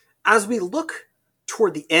As we look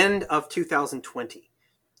toward the end of 2020,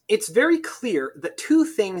 it's very clear that two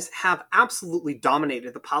things have absolutely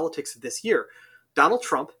dominated the politics of this year: Donald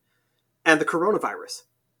Trump and the coronavirus.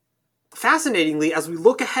 Fascinatingly, as we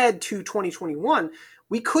look ahead to 2021,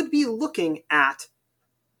 we could be looking at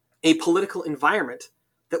a political environment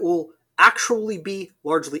that will actually be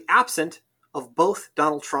largely absent of both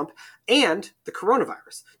Donald Trump and the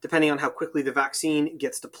coronavirus, depending on how quickly the vaccine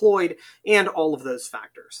gets deployed and all of those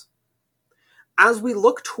factors. As we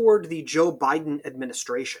look toward the Joe Biden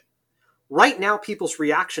administration, right now people's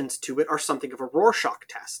reactions to it are something of a Rorschach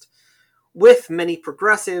test, with many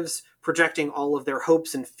progressives projecting all of their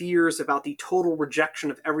hopes and fears about the total rejection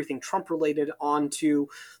of everything Trump-related onto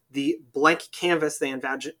the blank canvas they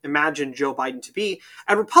imagine Joe Biden to be,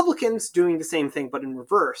 and Republicans doing the same thing but in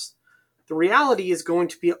reverse. The reality is going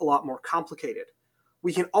to be a lot more complicated.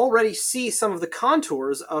 We can already see some of the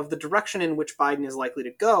contours of the direction in which Biden is likely to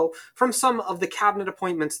go from some of the cabinet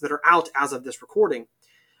appointments that are out as of this recording.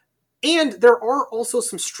 And there are also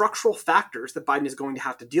some structural factors that Biden is going to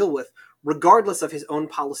have to deal with, regardless of his own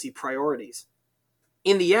policy priorities.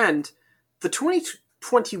 In the end, the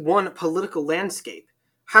 2021 political landscape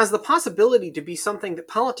has the possibility to be something that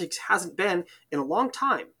politics hasn't been in a long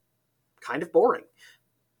time. Kind of boring.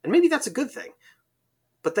 And maybe that's a good thing.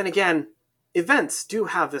 But then again, events do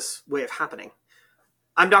have this way of happening.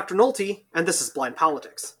 I'm Dr. Nolte, and this is Blind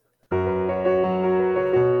Politics.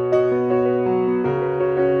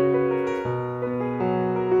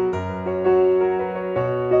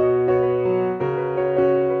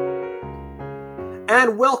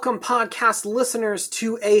 And welcome, podcast listeners,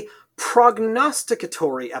 to a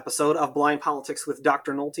prognosticatory episode of Blind Politics with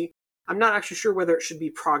Dr. Nolte. I'm not actually sure whether it should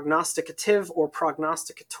be prognosticative or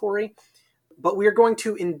prognosticatory, but we are going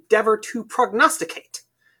to endeavor to prognosticate.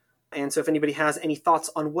 And so if anybody has any thoughts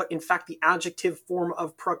on what, in fact, the adjective form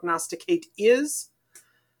of prognosticate is,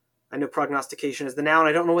 I know prognostication is the noun,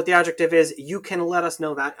 I don't know what the adjective is, you can let us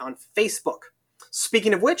know that on Facebook.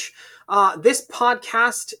 Speaking of which, this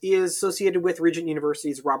podcast is associated with Regent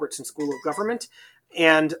University's Robertson School of Government,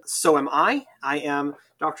 and so am I. I am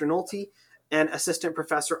Dr. Nolte, an assistant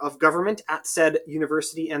professor of government at said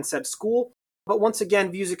university and said school. But once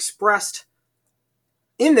again, views expressed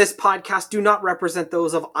in this podcast do not represent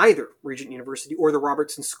those of either Regent University or the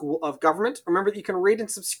Robertson School of Government. Remember that you can rate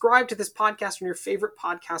and subscribe to this podcast on your favorite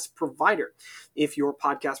podcast provider. If your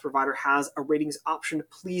podcast provider has a ratings option,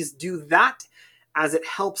 please do that, as it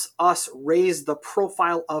helps us raise the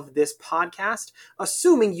profile of this podcast,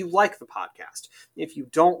 assuming you like the podcast. If you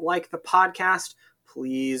don't like the podcast,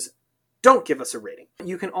 please don't give us a rating.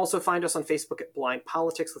 You can also find us on Facebook at Blind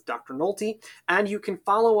Politics with Dr. Nolte, and you can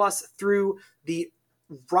follow us through the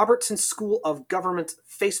Robertson School of Government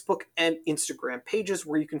Facebook and Instagram pages,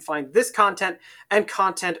 where you can find this content and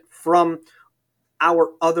content from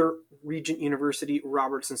our other Regent University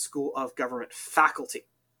Robertson School of Government faculty.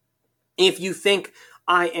 If you think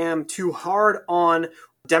I am too hard on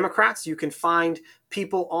Democrats, you can find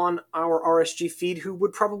people on our RSG feed who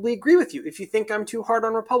would probably agree with you. If you think I'm too hard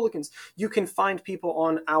on Republicans, you can find people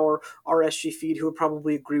on our RSG feed who would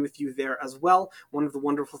probably agree with you there as well. One of the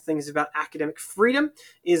wonderful things about academic freedom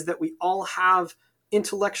is that we all have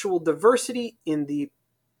intellectual diversity in the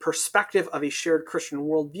perspective of a shared Christian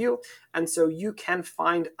worldview, and so you can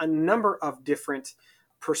find a number of different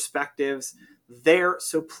perspectives there,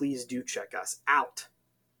 so please do check us out.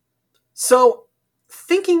 So,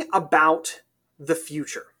 thinking about the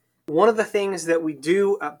future, one of the things that we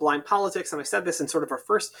do at Blind Politics, and I said this in sort of our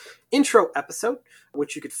first intro episode,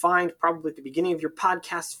 which you could find probably at the beginning of your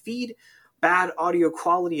podcast feed, bad audio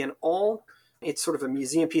quality and all. It's sort of a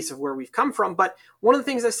museum piece of where we've come from, but one of the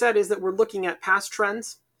things I said is that we're looking at past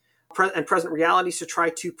trends and present realities to try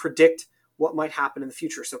to predict what might happen in the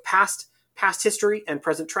future. So past history and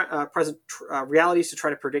present realities to try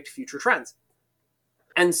to predict future trends.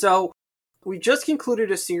 And so we just concluded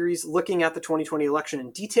a series looking at the 2020 election in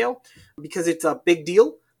detail because it's a big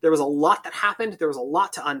deal. There was a lot that happened. There was a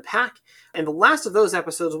lot to unpack. And the last of those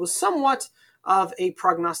episodes was somewhat of a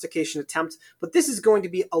prognostication attempt, but this is going to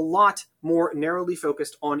be a lot more narrowly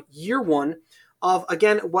focused on year one of,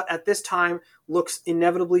 again, what at this time looks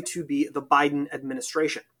inevitably to be the Biden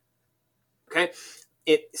administration. Okay?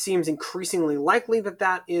 It seems increasingly likely that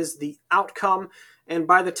that is the outcome, and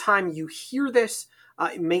by the time you hear this,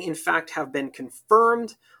 it may in fact have been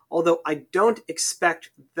confirmed, although I don't expect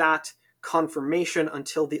that confirmation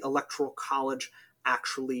until the Electoral College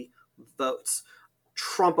actually votes.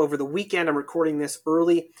 Trump over the weekend, I'm recording this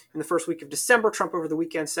early in the first week of December, Trump over the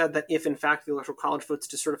weekend said that if in fact the Electoral College votes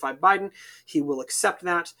to certify Biden, he will accept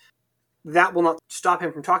that. That will not stop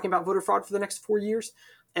him from talking about voter fraud for the next 4 years.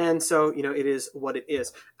 And so, it is what it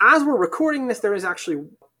is. As we're recording this, there is actually,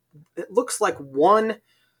 it looks like one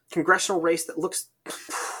congressional race that looks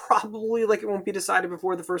probably like it won't be decided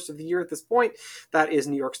before the first of the year at this point. That is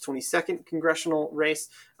New York's 22nd congressional race,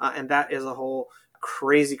 and that is a whole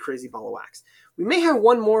crazy ball of wax. We may have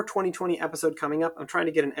one more 2020 episode coming up. I'm trying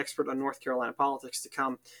to get an expert on North Carolina politics to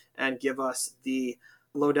come and give us the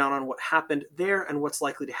lowdown on what happened there and what's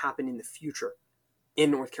likely to happen in the future in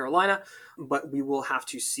North Carolina, but we will have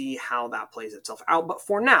to see how that plays itself out. But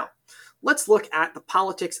for now, let's look at the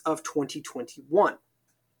politics of 2021.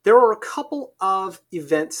 There are a couple of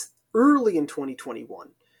events early in 2021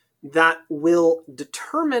 that will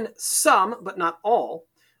determine some, but not all,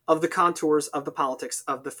 of the contours of the politics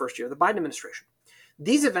of the first year of the Biden administration.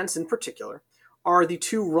 These events in particular are the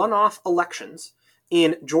two runoff elections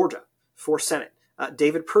in Georgia for Senate.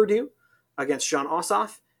 David Perdue against Jon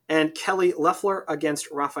Ossoff and Kelly Loeffler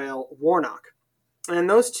against Raphael Warnock. And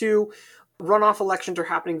those two runoff elections are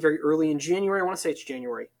happening very early in January. I want to say it's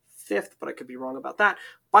January 5th, but I could be wrong about that.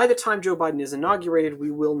 By the time Joe Biden is inaugurated,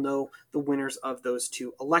 we will know the winners of those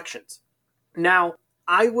two elections. Now,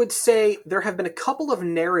 I would say there have been a couple of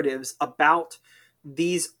narratives about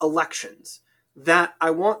these elections that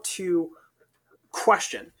I want to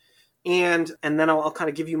question. And then I'll kind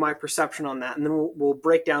of give you my perception on that. And then we'll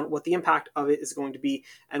break down what the impact of it is going to be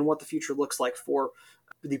and what the future looks like for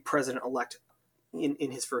the president-elect in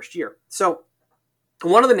his first year. So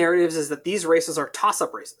one of the narratives is that these races are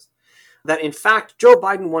toss-up races. That in fact, Joe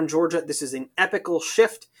Biden won Georgia. This is an epical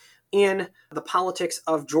shift in the politics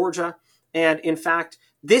of Georgia. And in fact,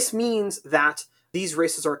 this means that these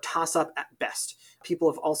races are a toss-up at best.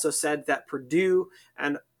 People have also said that Perdue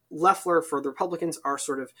and Loeffler for the Republicans are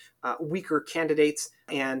sort of weaker candidates,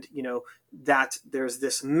 and that there's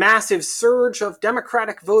this massive surge of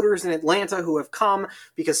Democratic voters in Atlanta who have come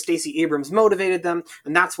because Stacey Abrams motivated them,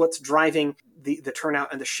 and that's what's driving the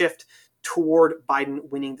turnout and the shift toward Biden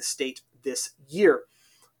winning the state this year.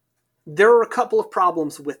 There are a couple of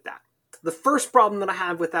problems with that. The first problem that I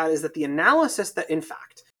have with that is that the analysis that, in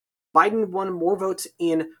fact, Biden won more votes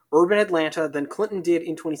in urban Atlanta than Clinton did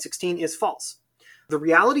in 2016 is false. The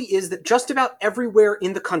reality is that just about everywhere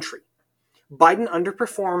in the country, Biden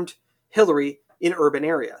underperformed Hillary in urban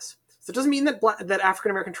areas. So it doesn't mean that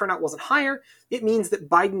African-American turnout wasn't higher. It means that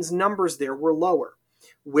Biden's numbers there were lower.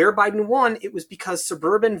 Where Biden won, it was because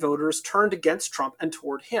suburban voters turned against Trump and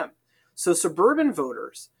toward him. So suburban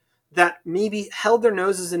voters that maybe held their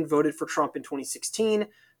noses and voted for Trump in 2016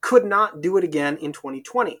 could not do it again in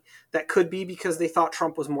 2020. That could be because they thought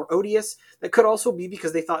Trump was more odious. That could also be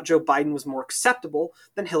because they thought Joe Biden was more acceptable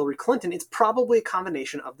than Hillary Clinton. It's probably a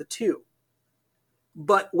combination of the two.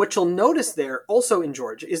 But what you'll notice there also in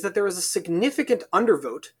Georgia is that there is a significant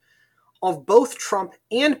undervote of both Trump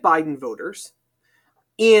and Biden voters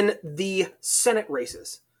in the Senate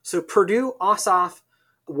races. So Perdue, Ossoff,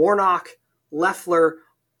 Warnock, Loeffler,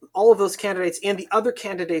 all of those candidates and the other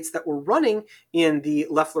candidates that were running in the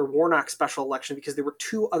Loeffler-Warnock special election, because there were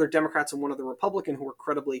two other Democrats and one other Republican who were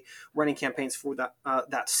credibly running campaigns for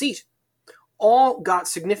that seat, all got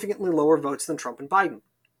significantly lower votes than Trump and Biden.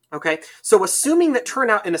 Okay, so assuming that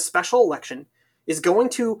turnout in a special election is going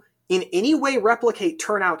to in any way replicate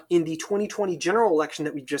turnout in the 2020 general election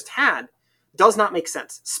that we just had does not make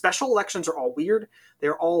sense. Special elections are all weird.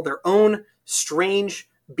 They're all their own strange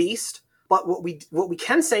beast. But what we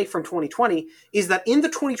can say from 2020 is that in the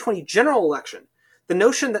 2020 general election, the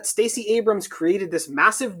notion that Stacey Abrams created this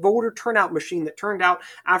massive voter turnout machine that turned out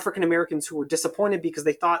African Americans who were disappointed because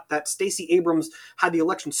they thought that Stacey Abrams had the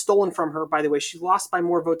election stolen from her. By the way, she lost by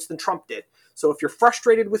more votes than Trump did. So if you're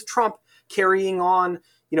frustrated with Trump carrying on,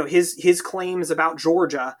 his claims about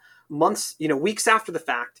Georgia months, weeks after the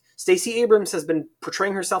fact, Stacey Abrams has been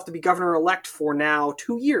portraying herself to be governor-elect for now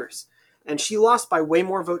 2 years, and she lost by way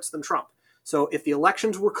more votes than Trump. So if the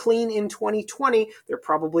elections were clean in 2020, they're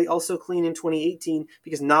probably also clean in 2018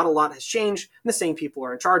 because not a lot has changed and the same people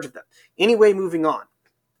are in charge of them. Anyway, moving on.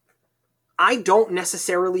 I don't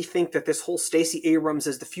necessarily think that this whole Stacey Abrams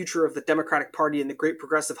as the future of the Democratic Party and the Great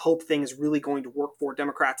Progressive Hope thing is really going to work for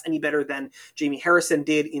Democrats any better than Jamie Harrison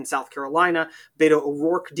did in South Carolina, Beto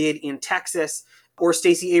O'Rourke did in Texas, or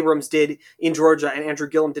Stacey Abrams did in Georgia and Andrew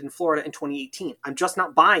Gillum did in Florida in 2018. I'm just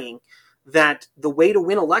not buying that the way to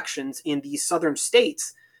win elections in these southern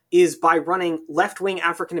states is by running left-wing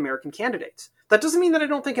African-American candidates. That doesn't mean that I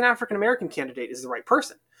don't think an African-American candidate is the right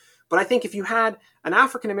person. But I think if you had an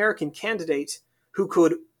African-American candidate who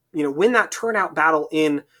could, win that turnout battle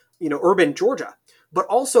in, urban Georgia, but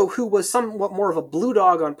also who was somewhat more of a blue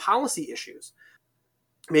dog on policy issues,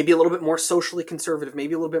 maybe a little bit more socially conservative,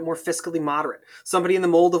 maybe a little bit more fiscally moderate, somebody in the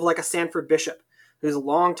mold of like a Sanford Bishop, who's a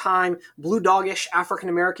longtime blue doggish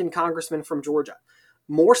African-American congressman from Georgia.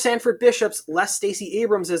 More Sanford Bishops, less Stacey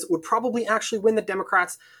Abramses would probably actually win the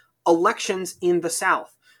Democrats' elections in the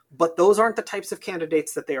South. But those aren't the types of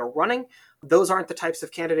candidates that they are running. Those aren't the types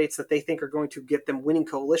of candidates that they think are going to get them winning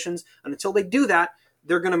coalitions. And until they do that,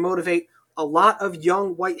 they're going to motivate a lot of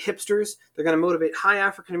young white hipsters. They're going to motivate high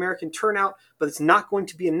African-American turnout, but it's not going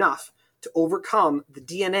to be enough to overcome the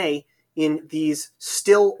DNA in these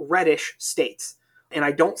still reddish states. And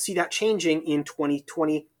I don't see that changing in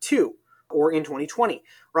 2022 or in 2020.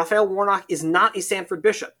 Raphael Warnock is not a Sanford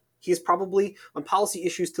Bishop. He is probably on policy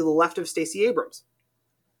issues to the left of Stacey Abrams.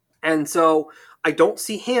 And so I don't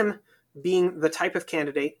see him being the type of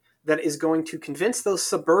candidate that is going to convince those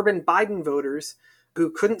suburban Biden voters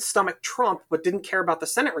who couldn't stomach Trump but didn't care about the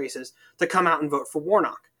Senate races to come out and vote for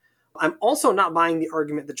Warnock. I'm also not buying the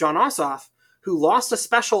argument that Jon Ossoff, who lost a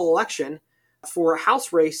special election for a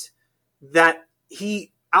House race that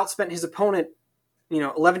he outspent his opponent,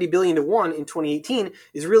 $11 billion to 1 in 2018,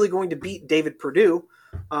 is really going to beat David Perdue,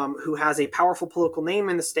 who has a powerful political name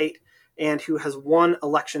in the state and who has won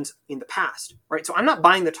elections in the past, right? So I'm not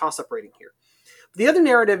buying the toss-up rating here. The other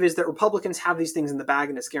narrative is that Republicans have these things in the bag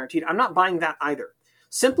and it's guaranteed. I'm not buying that either,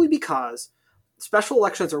 simply because special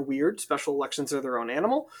elections are weird. Special elections are their own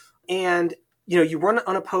animal. And, you run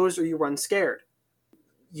unopposed or you run scared.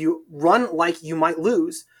 You run like you might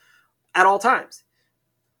lose at all times.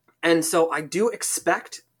 And so I do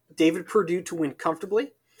expect David Perdue to win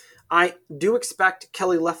comfortably. I do expect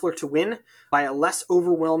Kelly Loeffler to win by a less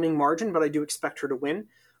overwhelming margin, but I do expect her to win.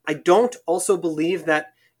 I don't also believe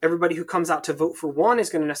that everybody who comes out to vote for one is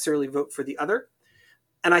going to necessarily vote for the other.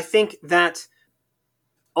 And I think that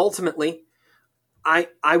ultimately,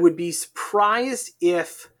 I would be surprised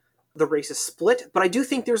if the race is split, but I do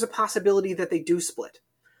think there's a possibility that they do split.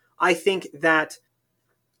 I think that,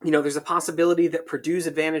 there's a possibility that Perdue's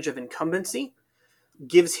advantage of incumbency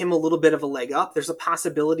gives him a little bit of a leg up. There's a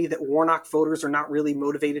possibility that Warnock voters are not really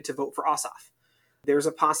motivated to vote for Ossoff. There's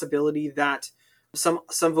a possibility that some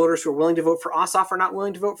voters who are willing to vote for Ossoff are not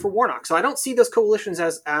willing to vote for Warnock. So I don't see those coalitions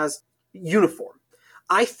as uniform.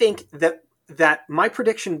 I think that my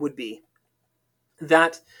prediction would be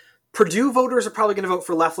that Perdue voters are probably going to vote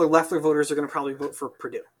for Loeffler. Loeffler voters are going to probably vote for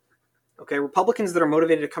Perdue. Okay, Republicans that are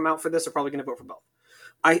motivated to come out for this are probably going to vote for both.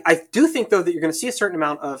 I do think, though, that you're going to see a certain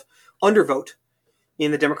amount of undervote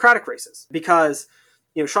in the Democratic races because,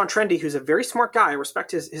 Sean Trende, who's a very smart guy, I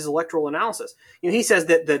respect his electoral analysis. He says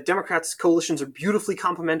that the Democrats' coalitions are beautifully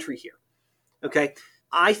complementary here. Okay,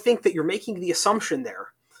 I think that you're making the assumption there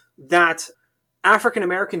that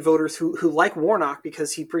African-American voters who like Warnock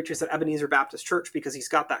because he preaches at Ebenezer Baptist Church, because he's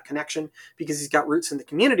got that connection, because he's got roots in the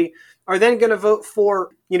community, are then going to vote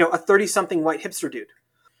for, a 30-something white hipster dude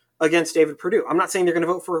against David Perdue. I'm not saying they're going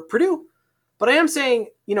to vote for Perdue, but I am saying,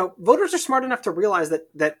 voters are smart enough to realize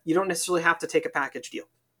that you don't necessarily have to take a package deal.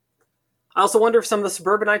 I also wonder if some of the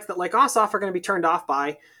suburbanites that like Ossoff are going to be turned off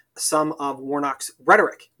by some of Warnock's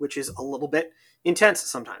rhetoric, which is a little bit intense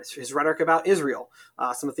sometimes. His rhetoric about Israel,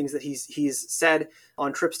 some of the things that he's said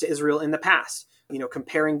on trips to Israel in the past,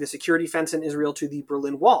 comparing the security fence in Israel to the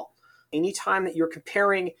Berlin Wall. Anytime that you're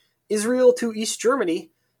comparing Israel to East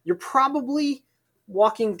Germany, you're probably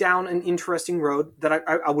walking down an interesting road that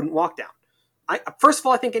I wouldn't walk down. First of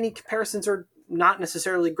all, I think any comparisons are not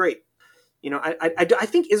necessarily great. I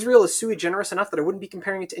think Israel is sui generis enough that I wouldn't be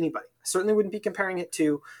comparing it to anybody. I certainly wouldn't be comparing it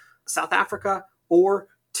to South Africa or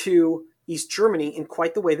to East Germany in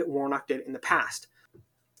quite the way that Warnock did in the past.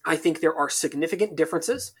 I think there are significant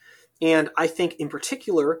differences, and I think in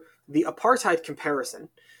particular the apartheid comparison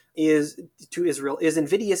to Israel is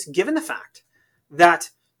invidious given the fact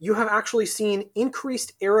that you have actually seen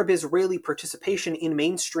increased Arab-Israeli participation in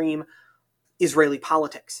mainstream Israeli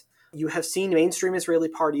politics. You have seen mainstream Israeli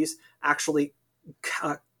parties actually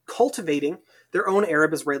cultivating their own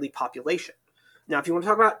Arab-Israeli population. Now, if you want to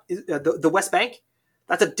talk about the West Bank,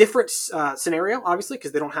 that's a different scenario, obviously,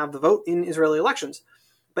 because they don't have the vote in Israeli elections.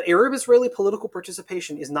 But Arab-Israeli political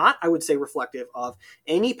participation is not, I would say, reflective of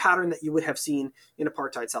any pattern that you would have seen in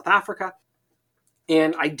apartheid South Africa.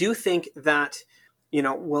 And I do think that,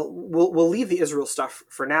 we'll leave the Israel stuff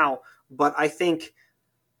for now, but I think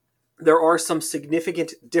there are some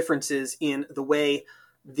significant differences in the way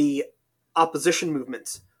the opposition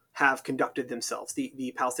movements have conducted themselves,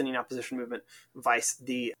 the Palestinian opposition movement vice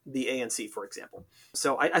the ANC, for example.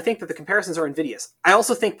 So I think that the comparisons are invidious. I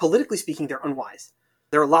also think, politically speaking, they're unwise.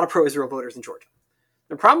 There are a lot of pro-Israel voters in Georgia.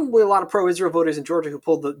 There are probably a lot of pro-Israel voters in Georgia who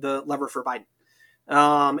pulled the lever for Biden.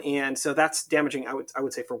 And so that's damaging, I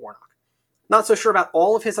would say, for Warnock. Not so sure about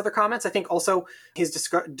all of his other comments. I think also his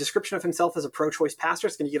description of himself as a pro-choice pastor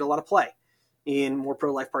is going to get a lot of play in more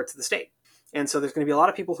pro-life parts of the state. And so there's going to be a lot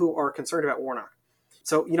of people who are concerned about Warnock.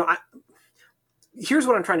 So, here's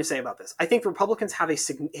what I'm trying to say about this. I think Republicans have a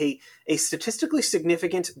statistically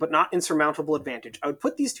significant but not insurmountable advantage. I would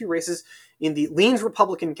put these two races in the leans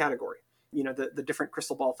Republican category. The different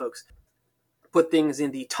crystal ball folks put things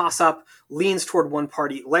in the toss-up, leans toward one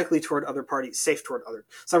party, likely toward other party, safe toward other.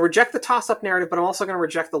 So I reject the toss-up narrative, but I'm also going to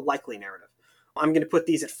reject the likely narrative. I'm going to put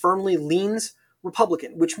these at firmly leans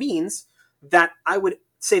Republican, which means that I would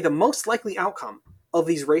say the most likely outcome of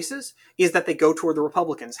these races is that they go toward the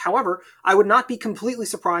Republicans. However, I would not be completely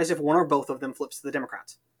surprised if one or both of them flips to the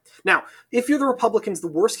Democrats. Now, if you're the Republicans, the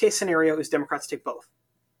worst case scenario is Democrats take both.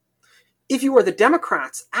 If you are the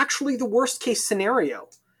Democrats, actually the worst case scenario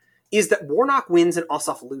is that Warnock wins and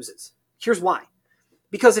Ossoff loses. Here's why.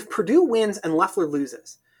 Because if Perdue wins and Loeffler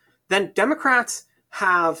loses, then Democrats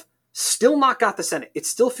have still not got the Senate. It's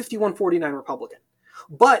still 51-49 Republican.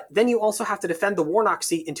 But then you also have to defend the Warnock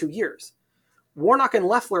seat in 2 years. Warnock and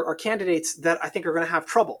Loeffler are candidates that I think are going to have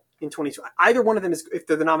trouble in 2022. Either one of them, if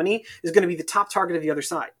they're the nominee, is going to be the top target of the other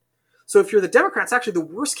side. So if you're the Democrats, actually the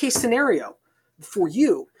worst case scenario for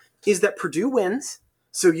you is that Perdue wins,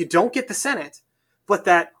 so you don't get the Senate, but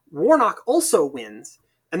that Warnock also wins,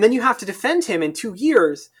 and then you have to defend him in 2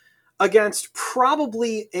 years against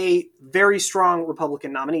probably a very strong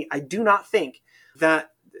Republican nominee. I do not think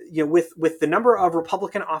that, with the number of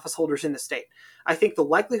Republican office holders in the state, I think the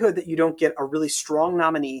likelihood that you don't get a really strong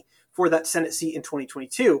nominee for that Senate seat in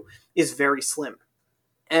 2022 is very slim.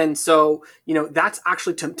 And so, that's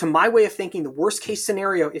actually, to my way of thinking, the worst case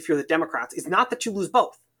scenario if you're the Democrats is not that you lose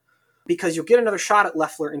both, because you'll get another shot at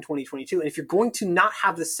Loeffler in 2022. And if you're going to not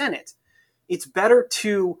have the Senate, it's better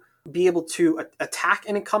to be able to attack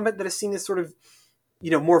an incumbent that is seen as sort of,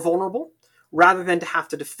 more vulnerable, rather than to have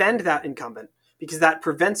to defend that incumbent, because that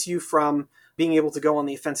prevents you from being able to go on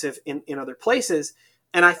the offensive in other places.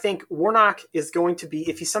 And I think Warnock is going to be,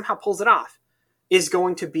 if he somehow pulls it off, is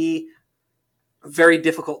going to be very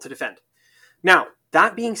difficult to defend. Now,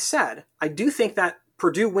 that being said, I do think that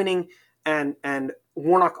Perdue winning and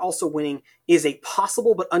Warnock also winning is a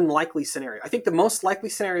possible but unlikely scenario. I think the most likely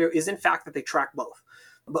scenario is, in fact, that they track both.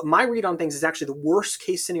 But my read on things is actually the worst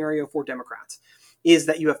case scenario for Democrats is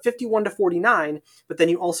that you have 51-49, but then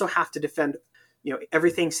you also have to defend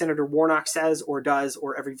everything Senator Warnock says or does,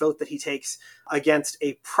 or every vote that he takes against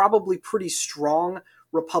a probably pretty strong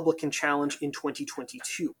Republican challenge in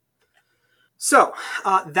 2022. So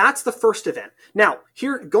that's the first event. Now,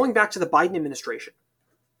 here, going back to the Biden administration,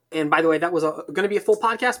 and by the way, that was going to be a full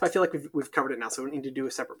podcast, but I feel like we've covered it now, so we need to do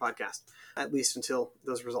a separate podcast, at least until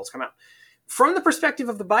those results come out. From the perspective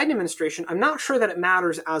of the Biden administration, I'm not sure that it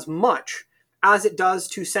matters as much as it does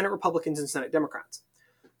to Senate Republicans and Senate Democrats.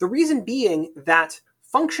 The reason being that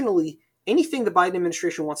functionally, anything the Biden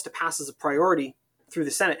administration wants to pass as a priority through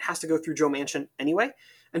the Senate has to go through Joe Manchin anyway,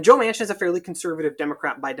 and Joe Manchin is a fairly conservative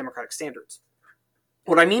Democrat by Democratic standards.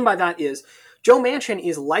 What I mean by that is Joe Manchin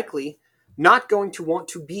is likely not going to want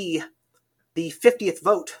to be the 50th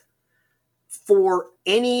vote for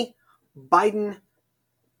any Biden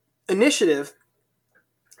initiative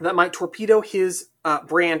that might torpedo his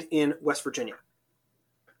brand in West Virginia.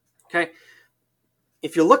 Okay?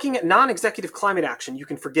 If you're looking at non-executive climate action, you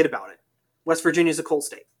can forget about it. West Virginia is a coal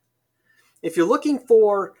state. If you're looking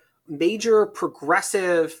for major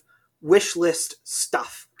progressive wish list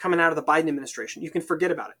stuff coming out of the Biden administration, you can forget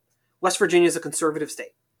about it. West Virginia is a conservative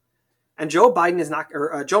state. And Joe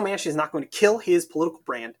Manchin is not going to kill his political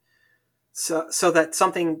brand so that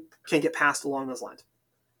something can get passed along those lines.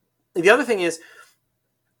 The other thing is,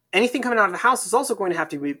 anything coming out of the House is also going to have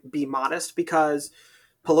to be modest, because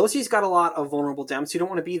Pelosi's got a lot of vulnerable Dems who don't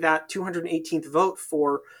want to be that 218th vote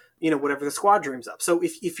for, whatever the squad dreams up. So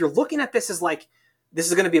if you're looking at this as like, this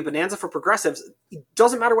is going to be a bonanza for progressives, it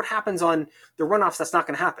doesn't matter what happens on the runoffs, that's not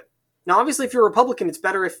going to happen. Now, obviously, if you're a Republican, it's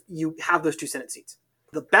better if you have those 2 Senate seats.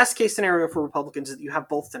 The best case scenario for Republicans is that you have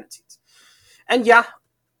both Senate seats. And yeah,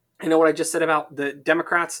 I know what I just said about the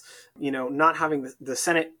Democrats, not having the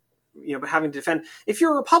Senate, but having to defend. If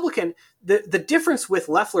you're a Republican, the difference with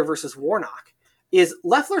Loeffler versus Warnock is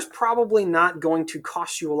Loeffler's probably not going to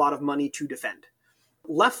cost you a lot of money to defend.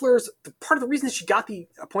 Loeffler's, part of the reason she got the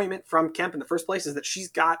appointment from Kemp in the first place is that she's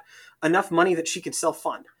got enough money that she can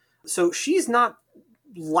self-fund. So she's not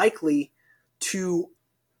likely to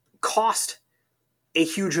cost a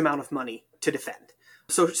huge amount of money to defend.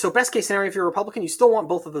 So best case scenario, if you're a Republican, you still want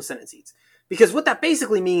both of those Senate seats. Because what that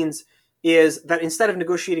basically means is that instead of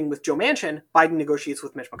negotiating with Joe Manchin, Biden negotiates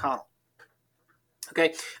with Mitch McConnell.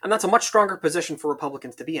 Okay, and that's a much stronger position for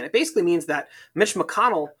Republicans to be in. It basically means that Mitch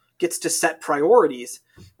McConnell gets to set priorities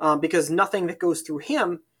because nothing that goes through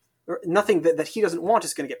him or nothing that he doesn't want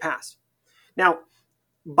is going to get passed. Now,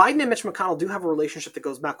 Biden and Mitch McConnell do have a relationship that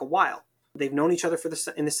goes back a while. They've known each other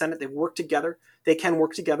in the Senate. They've worked together. They can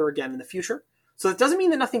work together again in the future. So that doesn't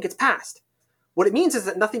mean that nothing gets passed. What it means is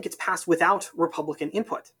that nothing gets passed without Republican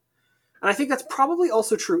input. And I think that's probably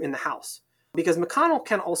also true in the House, because McConnell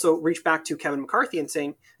can also reach back to Kevin McCarthy and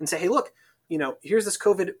say, hey, look, here's this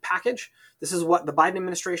COVID package. This is what the Biden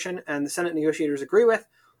administration and the Senate negotiators agree with.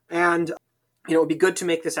 And, it would be good to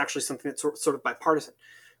make this actually something that's sort of bipartisan,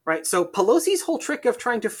 right? So Pelosi's whole trick of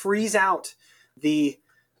trying to freeze out the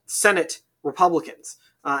Senate Republicans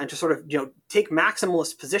and to sort of, take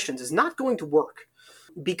maximalist positions is not going to work,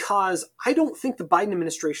 because I don't think the Biden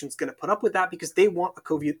administration is going to put up with that, because they want a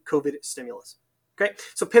COVID stimulus. Okay,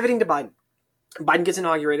 so pivoting to Biden. Biden gets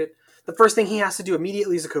inaugurated. The first thing he has to do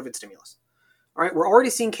immediately is a COVID stimulus. All right, we're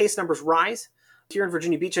already seeing case numbers rise. Here in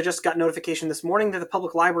Virginia Beach, I just got notification this morning that the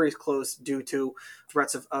public library is closed due to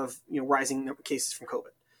threats of rising cases from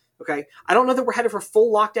COVID. Okay, I don't know that we're headed for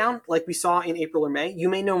full lockdown like we saw in April or May. You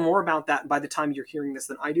may know more about that by the time you're hearing this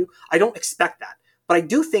than I do. I don't expect that, but I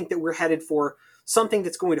do think that we're headed for something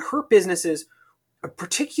that's going to hurt businesses,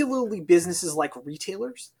 particularly businesses like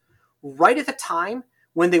retailers, right at the time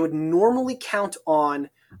when they would normally count on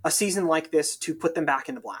a season like this to put them back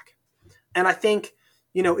in the black. And I think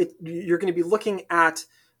you're going to be looking at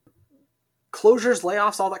closures,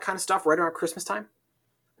 layoffs, all that kind of stuff right around Christmas time,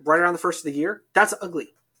 right around the first of the year. That's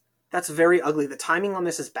ugly. That's very ugly. The timing on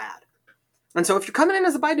this is bad. And so if you're coming in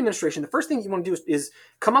as the Biden administration, the first thing you want to do is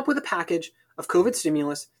come up with a package of COVID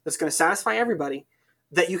stimulus that's going to satisfy everybody,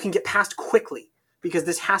 that you can get passed quickly, because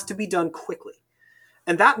this has to be done quickly.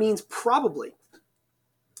 And that means probably,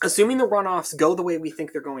 assuming the runoffs go the way we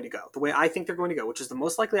think they're going to go, the way I think they're going to go, which is the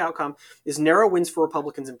most likely outcome, is narrow wins for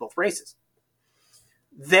Republicans in both races.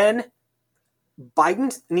 Then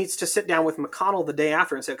Biden needs to sit down with McConnell the day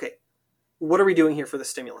after and say, okay, what are we doing here for the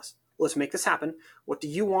stimulus? Let's make this happen. What do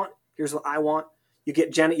you want? Here's what I want. You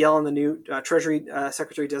get Janet Yellen, the new Treasury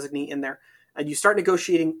Secretary designee, in there, and you start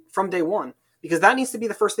negotiating from day one, because that needs to be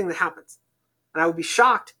the first thing that happens. And I would be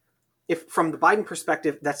shocked if, from the Biden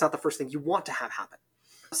perspective, that's not the first thing you want to have happen.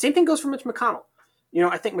 Same thing goes for Mitch McConnell.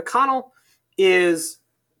 I think McConnell is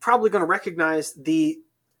probably going to recognize the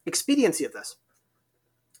expediency of this.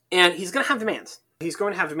 And he's going to have demands. He's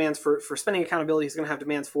going to have demands for spending accountability. He's going to have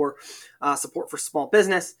demands for support for small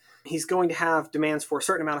business. He's going to have demands for a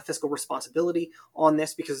certain amount of fiscal responsibility on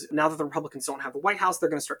this, because now that the Republicans don't have the White House, they're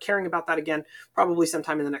going to start caring about that again, probably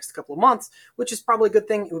sometime in the next couple of months, which is probably a good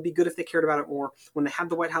thing. It would be good if they cared about it more when they have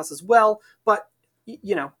the White House as well. But, it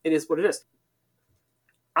is what it is.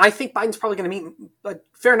 I think Biden's probably going to meet a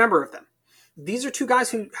fair number of them. These are two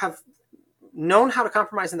guys who have known how to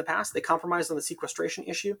compromise in the past. They compromised on the sequestration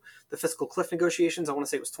issue, the fiscal cliff negotiations. I want to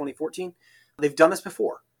say it was 2014. They've done this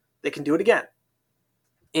before. They can do it again.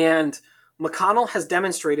 And McConnell has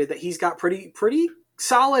demonstrated that he's got pretty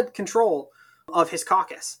solid control of his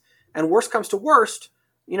caucus. And worst comes to worst,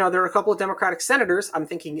 there are a couple of Democratic senators. I'm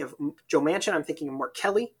thinking of Joe Manchin. I'm thinking of Mark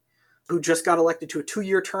Kelly, who just got elected to a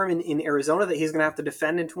 2-year term in Arizona that he's going to have to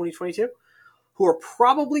defend in 2022, who are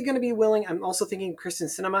probably going to be willing. I'm also thinking of Kristen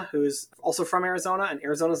Sinema, who is also from Arizona, and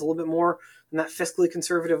Arizona is a little bit more in that fiscally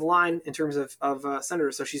conservative line in terms of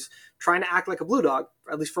senators. So she's trying to act like a blue dog,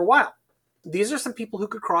 at least for a while. These are some people who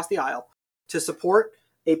could cross the aisle to support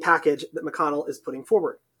a package that McConnell is putting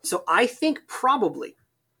forward. So I think probably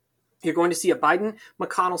you're going to see a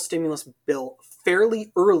Biden-McConnell stimulus bill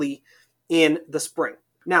fairly early in the spring.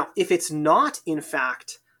 Now, if it's not, in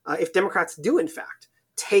fact, if Democrats do, in fact,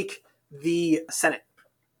 take the Senate,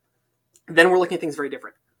 then we're looking at things very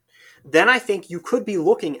different. Then I think you could be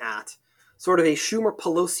looking at sort of a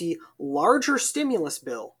Schumer-Pelosi larger stimulus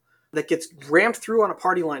bill that gets rammed through on a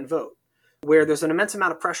party line vote, where there's an immense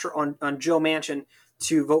amount of pressure on Joe Manchin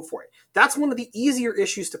to vote for it. That's one of the easier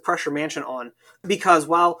issues to pressure Manchin on, because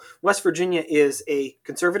while West Virginia is a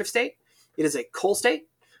conservative state, it is a coal state.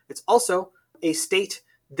 It's also a state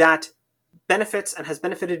that benefits and has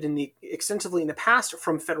benefited extensively in the past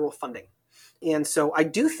from federal funding. And so I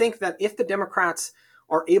do think that if the Democrats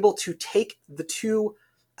are able to take the two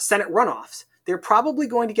Senate runoffs, they're probably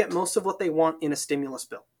going to get most of what they want in a stimulus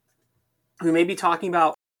bill. We may be talking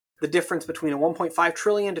about the difference between a $1.5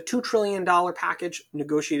 trillion to $2 trillion package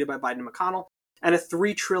negotiated by Biden and McConnell, and a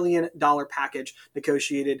 $3 trillion package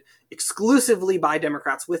negotiated exclusively by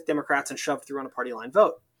Democrats with Democrats and shoved through on a party line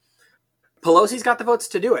vote. Pelosi's got the votes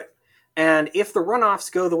to do it. And if the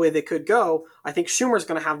runoffs go the way they could go, I think Schumer's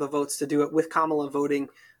going to have the votes to do it, with Kamala voting,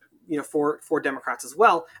 for Democrats as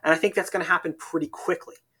well. And I think that's going to happen pretty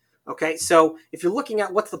quickly. Okay, so if you're looking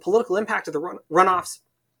at what's the political impact of the runoffs,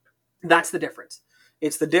 that's the difference.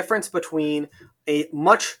 It's the difference between a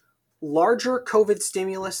much larger COVID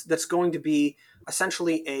stimulus that's going to be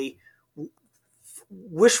essentially a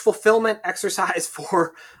wish fulfillment exercise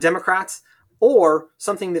for Democrats, or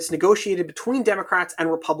something that's negotiated between Democrats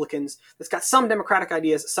and Republicans that's got some Democratic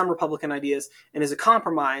ideas, some Republican ideas, and is a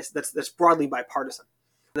compromise that's broadly bipartisan.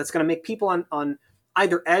 That's going to make people on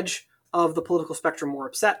either edge of the political spectrum more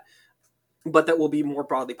upset, but that will be more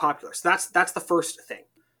broadly popular. So that's the first thing.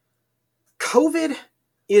 COVID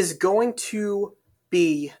is going to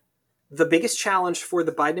be the biggest challenge for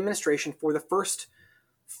the Biden administration for the first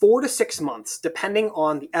 4 to 6 months, depending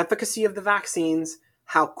on the efficacy of the vaccines,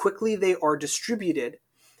 how quickly they are distributed,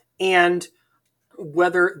 and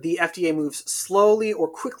whether the FDA moves slowly or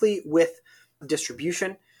quickly with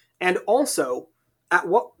distribution, and also at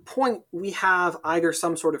what point we have either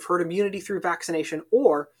some sort of herd immunity through vaccination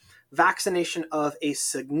or vaccination of a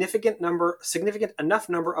significant enough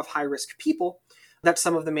number of high-risk people that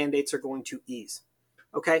some of the mandates are going to ease.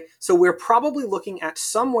 Okay, so we're probably looking at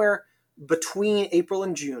somewhere between April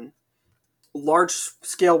and June,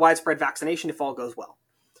 large-scale widespread vaccination if all goes well.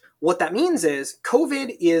 What that means is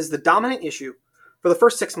COVID is the dominant issue for the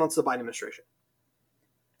first 6 months of the Biden administration.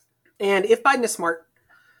 And if Biden is smart,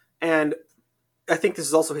 and I think this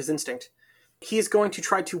is also his instinct, he is going to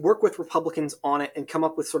try to work with Republicans on it and come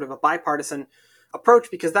up with sort of a bipartisan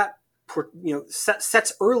approach, because that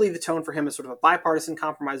sets early the tone for him as sort of a bipartisan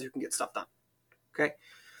compromise who can get stuff done. Okay.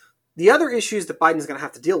 The other issues that Biden is going to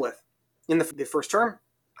have to deal with in the first term,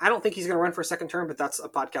 I don't think he's going to run for a second term, but that's a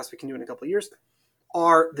podcast we can do in a couple of years,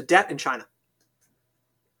 are the debt in China.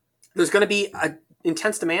 There's going to be an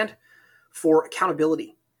intense demand for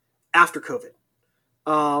accountability after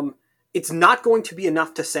COVID. It's not going to be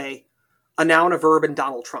enough to say a noun, a verb, and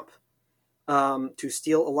Donald Trump. To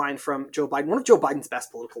steal a line from Joe Biden. One of Joe Biden's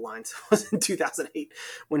best political lines was in 2008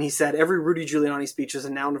 when he said, every Rudy Giuliani speech is a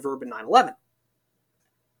noun, a verb, and 9/11.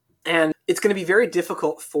 And it's going to be very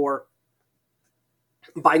difficult for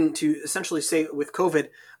Biden to essentially say with COVID,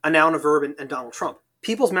 a noun, a verb, and Donald Trump.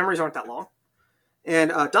 People's memories aren't that long.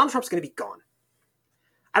 And Donald Trump's going to be gone.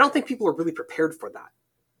 I don't think people are really prepared for that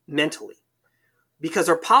mentally, because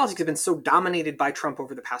our politics have been so dominated by Trump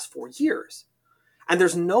over the past 4 years. And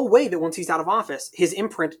there's no way that once he's out of office, his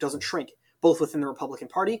imprint doesn't shrink, both within the Republican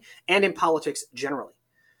Party and in politics generally.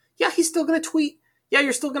 Yeah, he's still going to tweet. Yeah,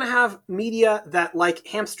 you're still going to have media that, like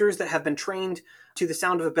hamsters that have been trained to the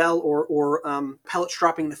sound of a bell or pellets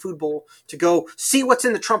dropping in the food bowl, to go see what's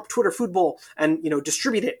in the Trump Twitter food bowl and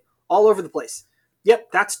distribute it all over the place.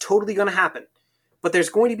 Yep, that's totally going to happen. But there's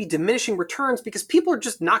going to be diminishing returns because people are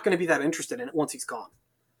just not going to be that interested in it once he's gone.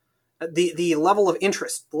 The level of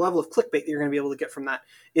interest, the level of clickbait that you're going to be able to get from that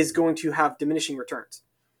is going to have diminishing returns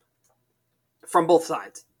from both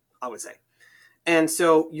sides, I would say. And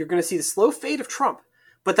so you're going to see the slow fade of Trump,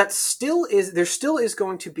 but there still is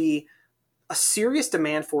going to be a serious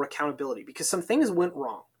demand for accountability because some things went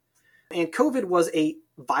wrong. And COVID was a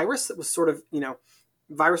virus that was sort of,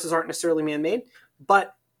 viruses aren't necessarily man-made,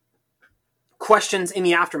 but questions in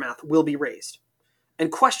the aftermath will be raised.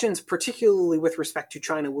 And questions, particularly with respect to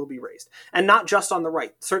China, will be raised. And not just on the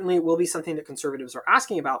right. Certainly it will be something that conservatives are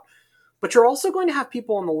asking about. But you're also going to have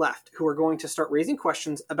people on the left who are going to start raising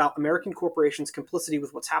questions about American corporations' complicity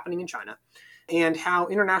with what's happening in China, and how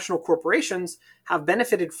international corporations have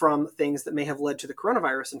benefited from things that may have led to the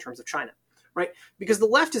coronavirus in terms of China, right? Because the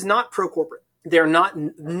left is not pro-corporate. They're not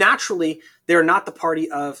the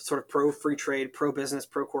party of sort of pro-free trade, pro-business,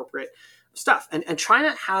 pro-corporate stuff. And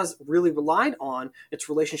China has really relied on its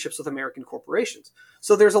relationships with American corporations.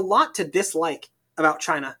 So there's a lot to dislike about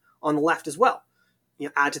China on the left as well.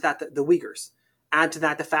 Add to that the Uyghurs. Add to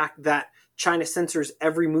that the fact that China censors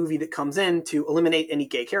every movie that comes in to eliminate any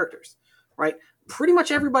gay characters, right? Pretty much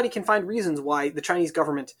everybody can find reasons why the Chinese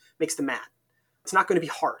government makes them mad. It's not going to be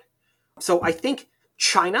hard. So I think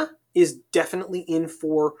China is definitely in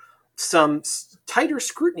for some tighter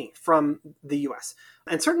scrutiny from the U.S.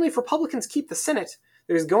 And certainly if Republicans keep the Senate,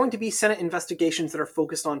 there's going to be Senate investigations that are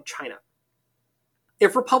focused on China.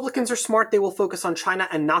 If Republicans are smart, they will focus on China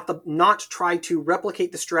and not try to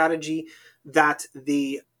replicate the strategy that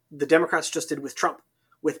the Democrats just did with Trump,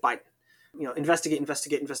 with Biden. Investigate the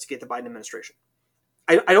Biden administration.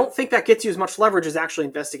 I don't think that gets you as much leverage as actually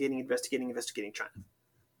investigating China.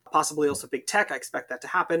 Possibly also big tech. I expect that to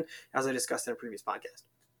happen, as I discussed in a previous podcast.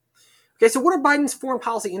 Okay, so what are Biden's foreign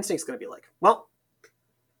policy instincts going to be like? Well,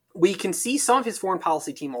 we can see some of his foreign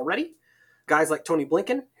policy team already. Guys like Tony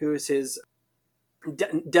Blinken, who is his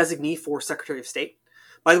designee for Secretary of State.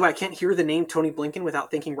 By the way, I can't hear the name Tony Blinken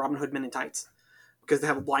without thinking Robin Hood Men in Tights, because they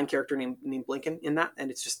have a blind character named Blinken in that,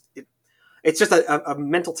 and it's just a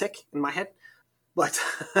mental tick in my head. but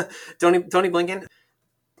Tony Blinken,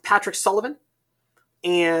 Patrick Sullivan,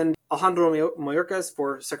 and Alejandro Mayorkas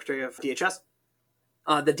for Secretary of DHS.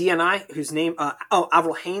 The DNI, whose name,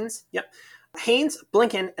 Avril Haines. Yep. Haines,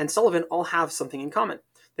 Blinken, and Sullivan all have something in common.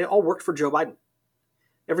 They all worked for Joe Biden.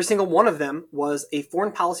 Every single one of them was a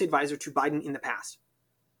foreign policy advisor to Biden in the past.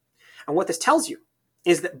 And what this tells you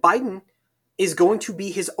is that Biden is going to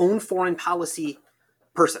be his own foreign policy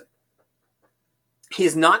person. He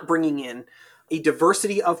is not bringing in a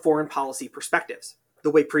diversity of foreign policy perspectives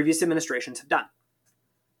the way previous administrations have done.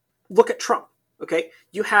 Look at Trump. Okay,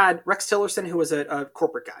 you had Rex Tillerson, who was a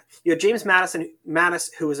corporate guy. You had James Mattis,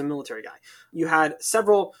 who was a military guy. You had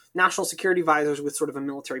several national security advisors with sort of a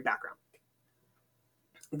military background.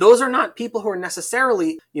 Those are not people who are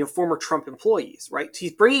necessarily, former Trump employees, right?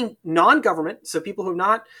 He's bringing non-government, so people who are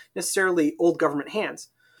not necessarily old government hands,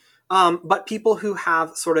 but people who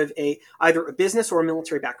have sort of either a business or a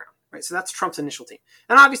military background, right? So that's Trump's initial team.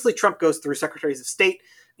 And obviously Trump goes through secretaries of state.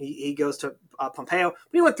 He goes to Pompeo, but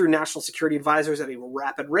he went through national security advisors at a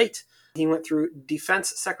rapid rate. He went through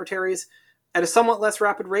defense secretaries at a somewhat less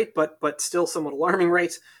rapid rate, but still somewhat alarming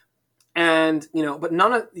rate. And, but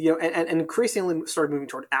none of, and increasingly started moving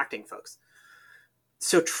toward acting folks.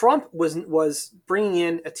 So Trump was bringing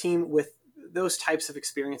in a team with those types of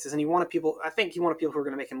experiences, and he wanted people who are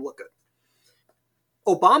going to make him look good.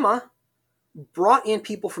 Obama brought in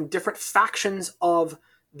people from different factions of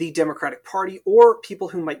the Democratic Party or people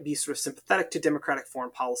who might be sort of sympathetic to Democratic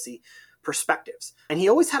foreign policy perspectives. And he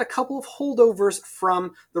always had a couple of holdovers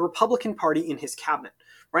from the Republican Party in his cabinet,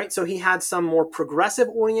 right? So he had some more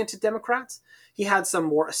progressive-oriented Democrats, he had some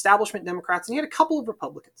more establishment Democrats, and he had a couple of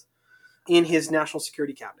Republicans in his national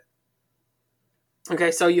security cabinet.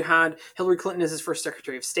 Okay, so you had Hillary Clinton as his first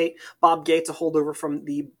Secretary of State, Bob Gates, a holdover from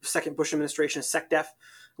the second Bush administration, SecDef,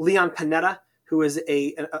 Leon Panetta, who is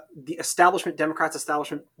the establishment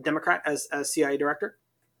Democrat as CIA director.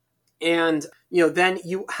 And, then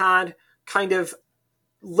you had kind of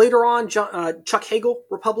later on Chuck Hagel,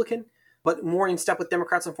 Republican, but more in step with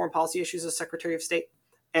Democrats on foreign policy issues as Secretary of State.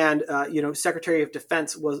 And, Secretary of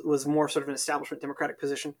Defense was more sort of an establishment Democratic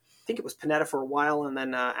position. I think it was Panetta for a while, and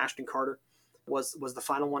then Ashton Carter was the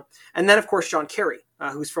final one. And then, of course, John Kerry,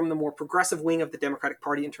 who's from the more progressive wing of the Democratic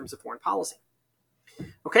Party in terms of foreign policy.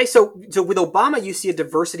 Okay, so with Obama, you see a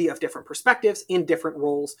diversity of different perspectives in different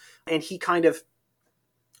roles, and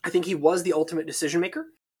I think he was the ultimate decision maker,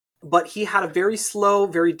 but he had a very slow,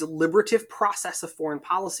 very deliberative process of foreign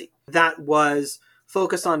policy that was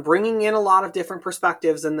focused on bringing in a lot of different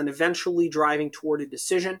perspectives and then eventually driving toward a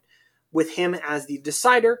decision with him as the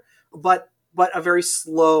decider, but a very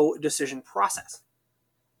slow decision process.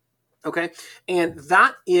 Okay, and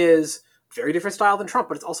that is very different style than Trump,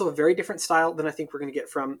 but it's also a very different style than I think we're going to get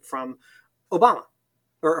from Obama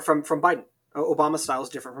or from Biden. Obama's style is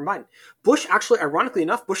different from Biden. Bush, actually, ironically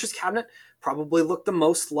enough, Bush's cabinet probably looked the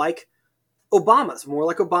most like Obama's, more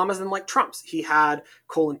like Obama's than like Trump's. He had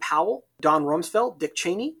Colin Powell, Don Rumsfeld, Dick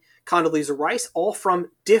Cheney, Condoleezza Rice, all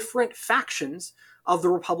from different factions of the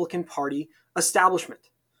Republican Party establishment.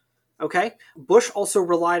 Okay? Bush also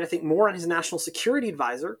relied, I think, more on his national security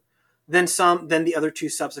advisor than the other two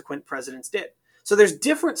subsequent presidents did. So there's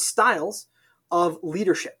different styles of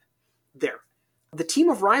leadership there. The team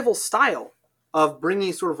of rivals style of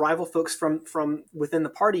bringing sort of rival folks from within the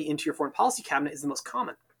party into your foreign policy cabinet is the most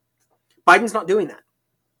common. Biden's not doing that.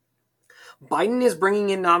 Biden is bringing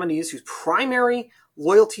in nominees whose primary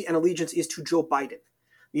loyalty and allegiance is to Joe Biden.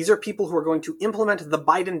 These are people who are going to implement the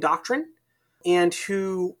Biden doctrine and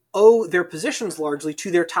who owe their positions largely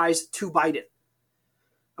to their ties to Biden.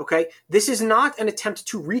 Okay, this is not an attempt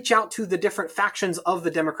to reach out to the different factions of the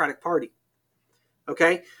Democratic Party.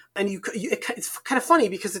 Okay, and it's kind of funny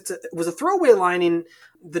because it was a throwaway line in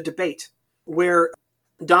the debate where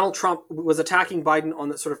Donald Trump was attacking Biden on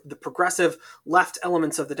the sort of the progressive left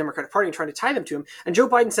elements of the Democratic Party and trying to tie them to him. And Joe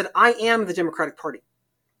Biden said, "I am the Democratic Party."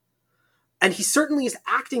 And he certainly is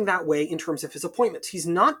acting that way in terms of his appointments. He's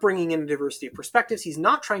not bringing in a diversity of perspectives. He's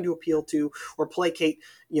not trying to appeal to or placate,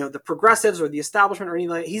 the progressives or the establishment or anything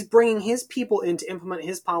like that. He's bringing his people in to implement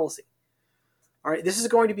his policy. All right, this is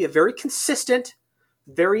going to be a very consistent,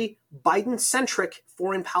 very Biden-centric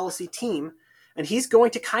foreign policy team, and he's going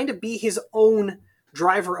to kind of be his own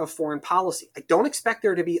driver of foreign policy. I don't expect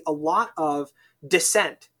there to be a lot of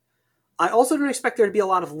dissent. I also don't expect there to be a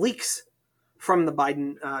lot of leaks from the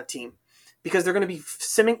Biden team, because they're going to be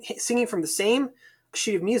singing from the same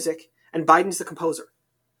sheet of music, and Biden's the composer.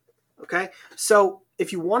 Okay? So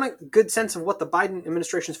if you want a good sense of what the Biden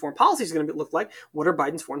administration's foreign policy is going to look like, what are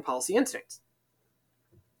Biden's foreign policy instincts?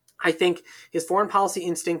 I think his foreign policy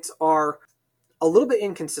instincts are a little bit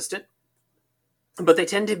inconsistent. but they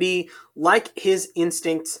tend to be like his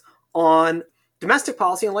instincts on domestic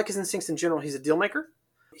policy and like his instincts in general. He's a deal maker.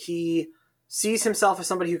 He sees himself as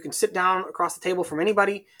somebody who can sit down across the table from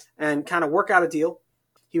anybody and kind of work out a deal.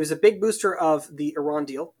 He was a big booster of the Iran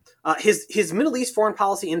deal. His Middle East foreign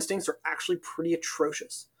policy instincts are actually pretty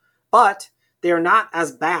atrocious, but they are not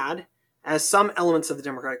as bad as some elements of the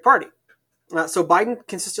Democratic Party. So Biden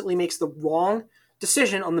consistently makes the wrong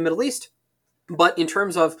decision on the Middle East, but in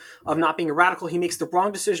terms of not being a radical, he makes the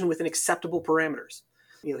wrong decision within acceptable parameters.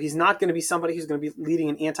 He's not going to be somebody who's going to be leading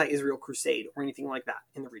an anti-Israel crusade or anything like that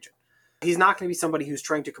in the region. He's not going to be somebody who's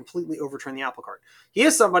trying to completely overturn the apple cart. He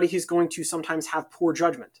is somebody who's going to sometimes have poor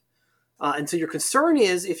judgment. And so your concern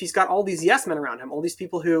is if he's got all these yes men around him, all these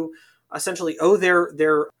people who essentially owe their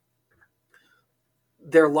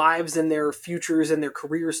lives and their futures and their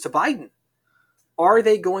careers to Biden, are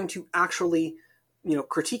they going to actually,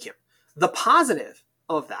 critique him? The positive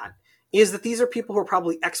of that is that these are people who are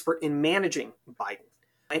probably expert in managing Biden.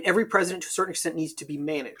 And every president to a certain extent needs to be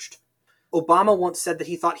managed. Obama once said that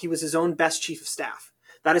he thought he was his own best chief of staff.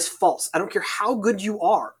 That is false. I don't care how good you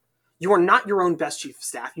are. You are not your own best chief of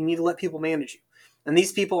staff. You need to let people manage you. And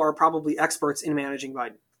these people are probably experts in managing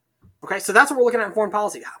Biden. Okay, so that's what we're looking at in foreign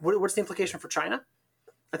policy. What's the implication for China?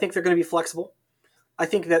 I think they're going to be flexible. I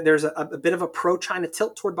think that there's a bit of a pro-China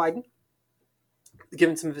tilt toward Biden,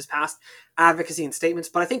 given some of his past advocacy and statements.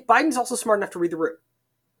 But I think Biden's also smart enough to read the room.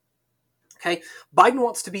 Okay, Biden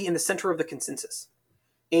wants to be in the center of the consensus.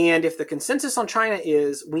 And if the consensus on China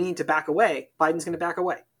is we need to back away, Biden's going to back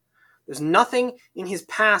away. There's nothing in his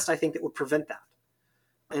past, I think, that would prevent that.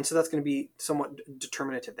 And so that's going to be somewhat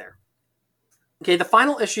determinative there. Okay, the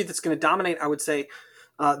final issue that's going to dominate, I would say,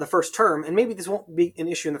 the first term, and maybe this won't be an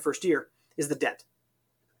issue in the first year, is the debt.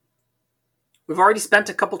 We've already spent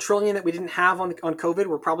a couple trillion that we didn't have on COVID.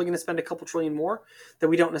 We're probably going to spend a couple trillion more that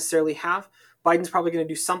we don't necessarily have. Biden's probably going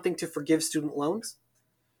to do something to forgive student loans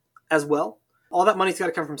as well. All that money's got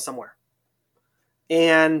to come from somewhere.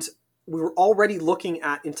 And we were already looking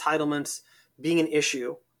at entitlements being an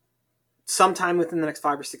issue sometime within the next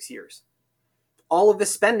 5 or 6 years. All of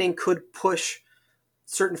this spending could push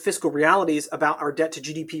certain fiscal realities about our debt to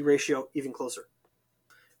GDP ratio even closer.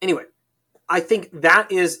 Anyway, I think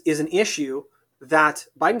that is an issue that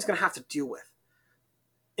Biden's going to have to deal with.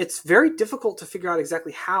 It's very difficult to figure out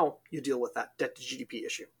exactly how you deal with that debt to GDP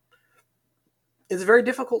issue. It's very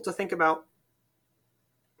difficult to think about,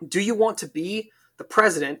 do you want to be the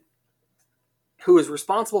president who is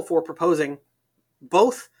responsible for proposing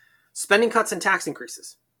both spending cuts and tax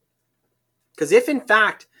increases? Because if, in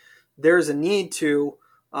fact, there's a need to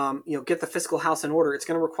get the fiscal house in order, it's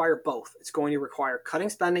going to require both. It's going to require cutting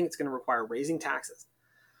spending. It's going to require raising taxes.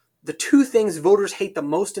 The two things voters hate the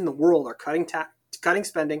most in the world are cutting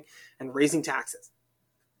spending and raising taxes.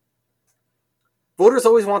 Voters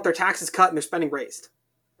always want their taxes cut and their spending raised,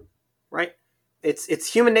 right?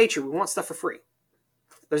 It's human nature. We want stuff for free.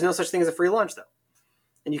 There's no such thing as a free lunch, though.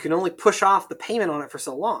 And you can only push off the payment on it for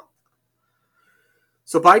so long.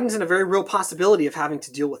 So Biden's in a very real possibility of having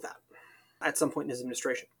to deal with that at some point in his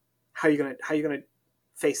administration. How are you going to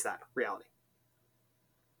face that reality?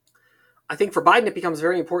 I think for Biden, it becomes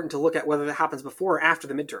very important to look at whether that happens before or after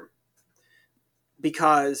the midterm.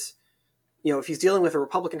 Because, if he's dealing with a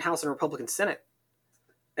Republican House and a Republican Senate,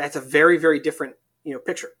 that's a very, very different,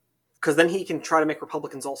 picture. Because then he can try to make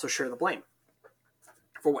Republicans also share the blame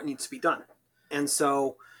for what needs to be done. And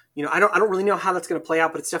so, I don't really know how that's going to play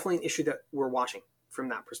out, but it's definitely an issue that we're watching from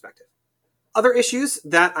that perspective. Other issues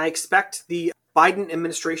that I expect the Biden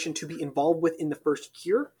administration to be involved with in the first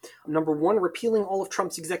year. Number one, repealing all of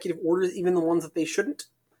Trump's executive orders, even the ones that they shouldn't.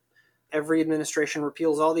 Every administration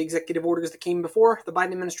repeals all the executive orders that came before. The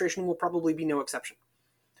Biden administration will probably be no exception.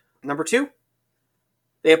 Number two,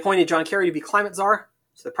 they appointed John Kerry to be climate czar.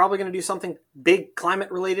 So they're probably going to do something big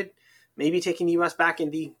climate related, maybe taking the U.S. back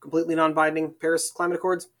in the completely non-binding Paris Climate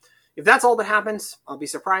Accords. If that's all that happens, I'll be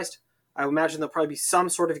surprised. I would imagine there'll probably be some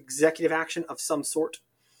sort of executive action of some sort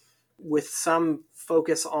with some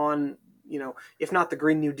focus on, if not the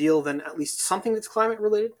Green New Deal, then at least something that's climate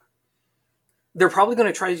related. They're probably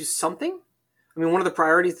going to try to do something. I mean, one of the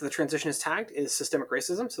priorities that the transition is tagged is systemic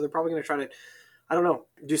racism. So they're probably going to try to,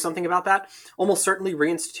 do something about that. Almost certainly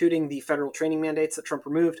reinstituting the federal training mandates that Trump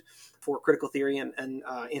removed for critical theory and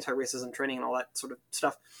anti-racism training and all that sort of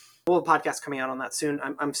stuff. We'll have a podcast coming out on that soon.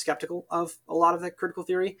 I'm skeptical of a lot of that critical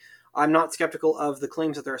theory. I'm not skeptical of the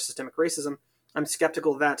claims that there is systemic racism. I'm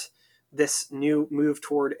skeptical that this new move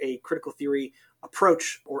toward a critical theory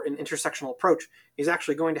approach or an intersectional approach is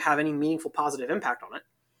actually going to have any meaningful positive impact on it.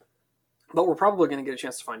 But we're probably going to get a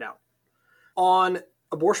chance to find out. On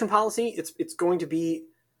abortion policy, it's going to be,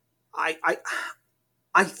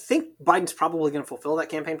 I think Biden's probably going to fulfill that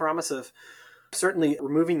campaign promise of certainly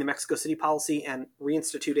removing the Mexico City policy and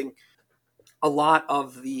reinstituting a lot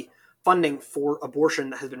of the funding for abortion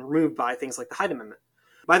that has been removed by things like the Hyde Amendment.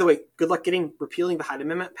 By the way, good luck repealing the Hyde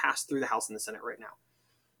Amendment passed through the House and the Senate right now.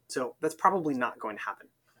 So that's probably not going to happen.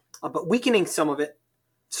 But weakening some of it,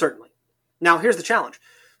 certainly. Now, here's the challenge.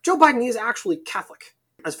 Joe Biden is actually Catholic,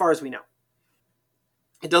 as far as we know.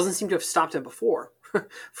 It doesn't seem to have stopped him before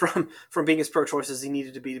from being as pro-choice as he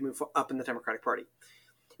needed to be to move up in the Democratic Party.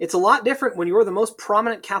 It's a lot different when you're the most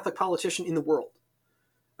prominent Catholic politician in the world.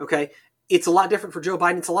 Okay? It's a lot different for Joe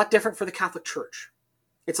Biden. It's a lot different for the Catholic Church.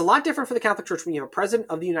 It's a lot different for the Catholic Church when you have a president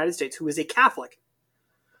of the United States who is a Catholic,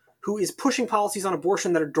 who is pushing policies on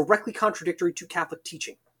abortion that are directly contradictory to Catholic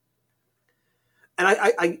teaching. And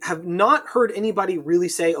I have not heard anybody really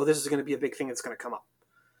say, oh, this is going to be a big thing that's going to come up.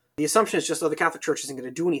 The assumption is just, oh, the Catholic Church isn't going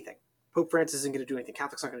to do anything. Pope Francis isn't going to do anything.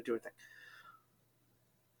 Catholics aren't going to do anything.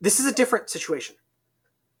 This is a different situation.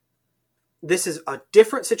 This is a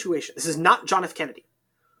different situation. This is not John F. Kennedy.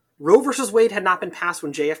 Roe versus Wade had not been passed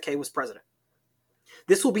when JFK was president.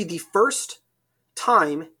 This will be the first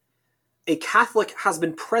time a Catholic has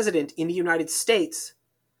been president in the United States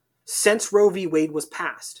since Roe v. Wade was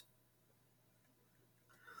passed.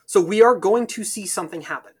 So we are going to see something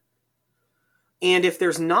happen. And if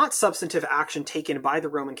there's not substantive action taken by the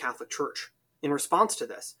Roman Catholic Church in response to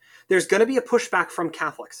this, there's going to be a pushback from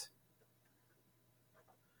Catholics.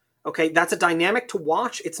 Okay, that's a dynamic to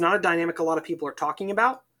watch. It's not a dynamic a lot of people are talking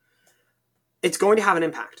about. It's going to have an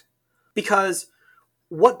impact. Because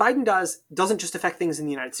what Biden does doesn't just affect things in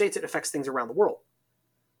the United States, it affects things around the world.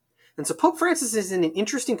 And so Pope Francis is in an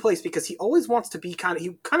interesting place because he always wants to be he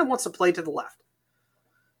kind of wants to play to the left.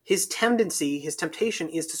 His temptation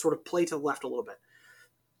is to sort of play to the left a little bit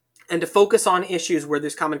and to focus on issues where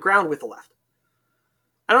there's common ground with the left.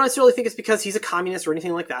 I don't necessarily think it's because he's a communist or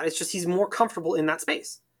anything like that. It's just he's more comfortable in that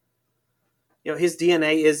space. You know, his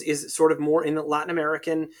DNA is sort of more in the Latin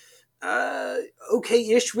American,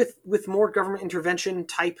 okay-ish with more government intervention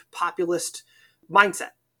type populist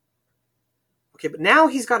mindset. Okay, but now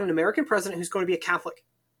he's got an American president who's going to be a Catholic,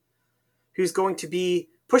 who's going to be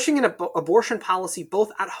pushing an abortion policy both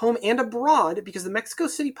at home and abroad because the Mexico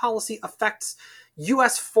City policy affects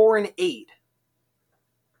U.S. foreign aid.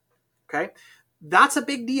 Okay? That's a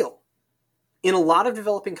big deal in a lot of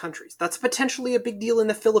developing countries. That's potentially a big deal in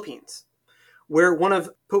the Philippines, where one of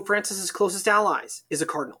Pope Francis's closest allies is a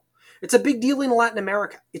cardinal. It's a big deal in Latin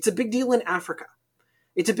America. It's a big deal in Africa.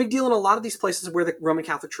 It's a big deal in a lot of these places where the Roman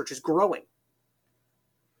Catholic Church is growing.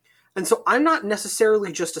 And so I'm not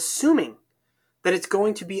necessarily just assuming that it's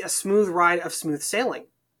going to be a smooth ride of smooth sailing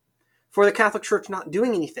for the Catholic Church not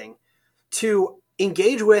doing anything to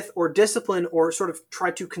engage with or discipline or sort of try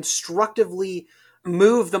to constructively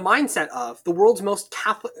move the mindset of the world's most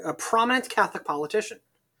prominent Catholic politician,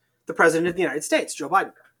 the President of the United States, Joe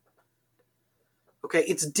Biden. Okay,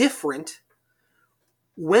 it's different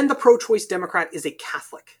when the pro-choice Democrat is a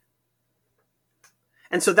Catholic.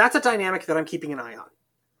 And so that's a dynamic that I'm keeping an eye on.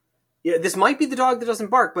 Yeah, this might be the dog that doesn't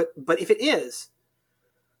bark, but if it is,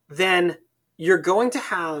 then you're going to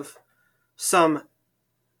have some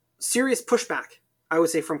serious pushback, I would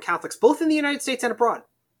say, from Catholics, both in the United States and abroad,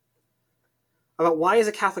 about why is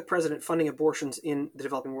a Catholic president funding abortions in the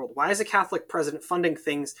developing world? Why is a Catholic president funding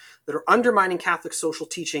things that are undermining Catholic social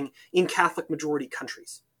teaching in Catholic majority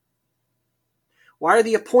countries? Why are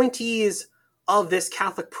the appointees of this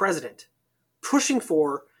Catholic president pushing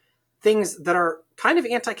for things that are kind of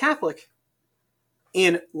anti-Catholic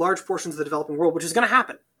in large portions of the developing world, which is going to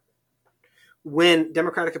happen when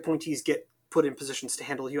Democratic appointees get put in positions to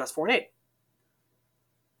handle U.S. foreign aid?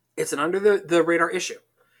 It's an under-the-radar issue.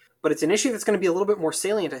 But it's an issue that's going to be a little bit more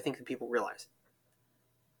salient, I think, than people realize.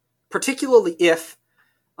 Particularly if,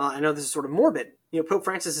 I know this is sort of morbid, Pope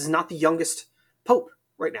Francis is not the youngest pope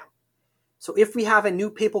right now. So if we have a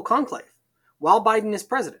new papal conclave while Biden is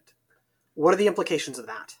president, what are the implications of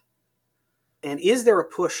that? And is there a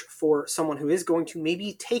push for someone who is going to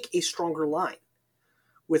maybe take a stronger line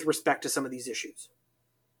with respect to some of these issues?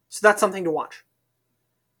 So that's something to watch.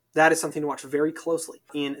 That is something to watch very closely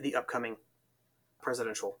in the upcoming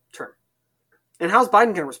presidential term. And how's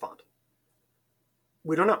Biden going to respond?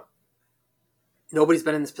 We don't know. Nobody's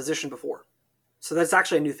been in this position before. So that's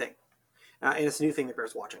actually a new thing. And it's a new thing that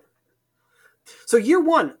bears watching. So year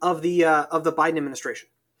one of the Biden administration.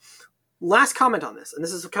 Last comment on this, and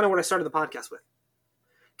this is kind of what I started the podcast with.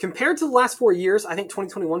 Compared to the last 4 years, I think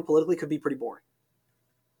 2021 politically could be pretty boring.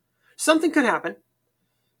 Something could happen.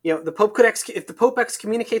 The Pope could if the Pope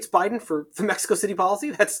excommunicates Biden for the Mexico City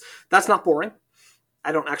policy, that's not boring.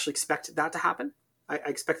 I don't actually expect that to happen. I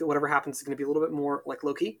expect that whatever happens is going to be a little bit more like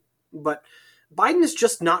low-key. But Biden is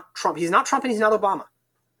just not Trump. He's not Trump and he's not Obama.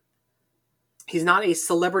 He's not a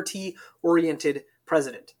celebrity-oriented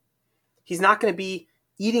president. He's not going to be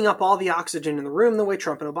eating up all the oxygen in the room the way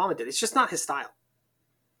Trump and Obama did. It's just not his style.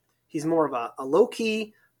 He's more of a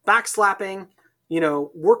low-key, backslapping,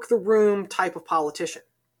 work the room type of politician.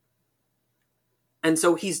 And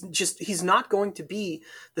so he's not going to be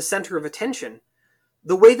the center of attention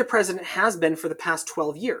the way the president has been for the past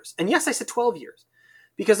 12 years. And yes, I said 12 years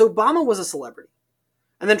because Obama was a celebrity.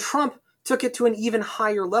 And then Trump took it to an even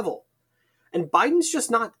higher level. And Biden's just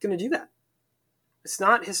not going to do that. It's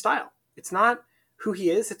not his style. It's not who he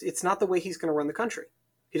is. It's not the way he's going to run the country.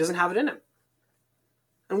 He doesn't have it in him.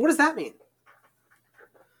 And what does that mean?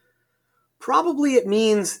 Probably it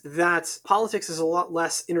means that politics is a lot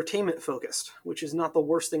less entertainment focused, which is not the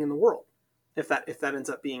worst thing in the world, if that ends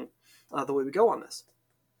up being the way we go on this.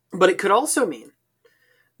 But it could also mean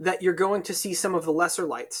that you're going to see some of the lesser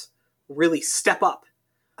lights really step up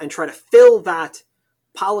and try to fill that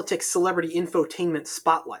politics celebrity infotainment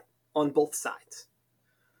spotlight on both sides.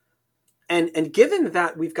 And given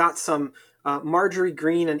that we've got some Marjorie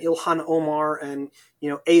Greene and Ilhan Omar and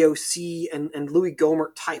AOC and Louis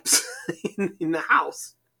Gohmert types in the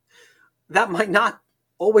House, that might not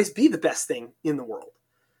always be the best thing in the world,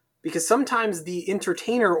 because sometimes the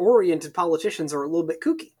entertainer-oriented politicians are a little bit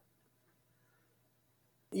kooky,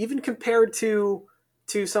 even compared to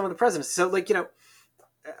some of the presidents. So,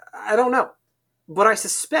 I don't know, but I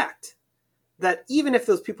suspect that even if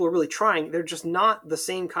those people are really trying, they're just not the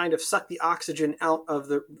same kind of suck the oxygen out of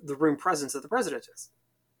the room presence that the president is.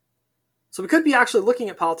 So we could be actually looking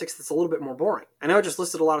at politics that's a little bit more boring. I know I just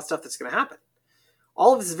listed a lot of stuff that's going to happen.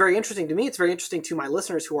 All of this is very interesting to me. It's very interesting to my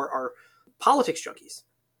listeners who are politics junkies.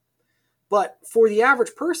 But for the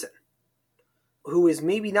average person who is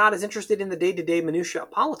maybe not as interested in the day-to-day minutiae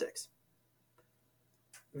of politics,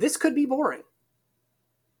 this could be boring.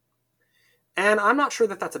 And I'm not sure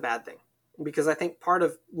that that's a bad thing, because I think part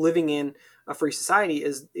of living in a free society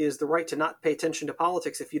is the right to not pay attention to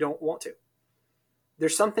politics if you don't want to.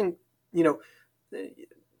 There's something, the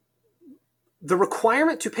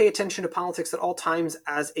requirement to pay attention to politics at all times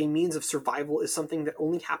as a means of survival is something that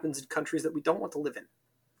only happens in countries that we don't want to live in.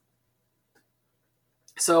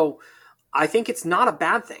 So I think it's not a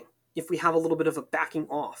bad thing if we have a little bit of a backing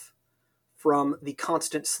off from the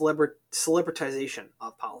constant celebritization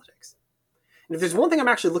of politics. And if there's one thing I'm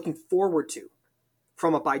actually looking forward to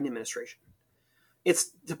from a Biden administration,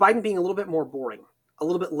 it's the Biden being a little bit more boring, a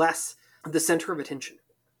little bit less the center of attention,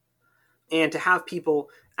 and to have people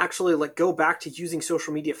actually go back to using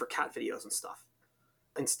social media for cat videos and stuff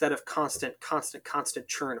instead of constant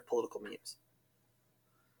churn of political memes.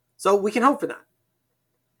 So we can hope for that.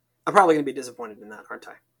 I'm probably going to be disappointed in that, aren't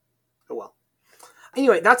I? Oh well.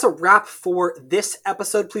 Anyway, that's a wrap for this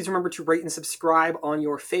episode. Please remember to rate and subscribe on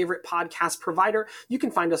your favorite podcast provider. You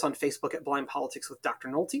can find us on Facebook at Blind Politics with Dr.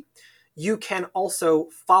 Nolte. You can also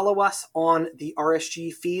follow us on the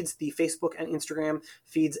RSG feeds, the Facebook and Instagram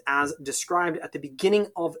feeds as described at the beginning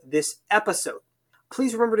of this episode.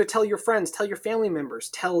 Please remember to tell your friends, tell your family members,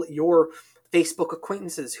 tell your Facebook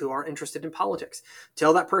acquaintances who are interested in politics.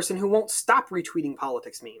 Tell that person who won't stop retweeting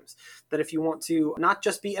politics memes that if you want to not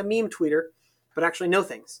just be a meme tweeter, but actually know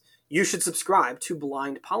things, you should subscribe to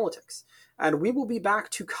Blind Politics. And we will be back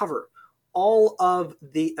to cover all of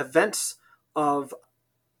the events of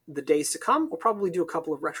the days to come. We'll probably do a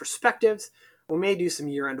couple of retrospectives. We may do some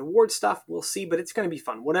year-end award stuff. We'll see, but it's going to be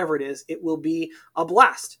fun. Whatever it is, it will be a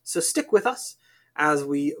blast. So stick with us as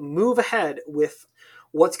we move ahead with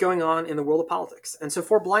what's going on in the world of politics. And so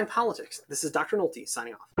for Blind Politics, this is Dr. Nolte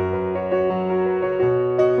signing off.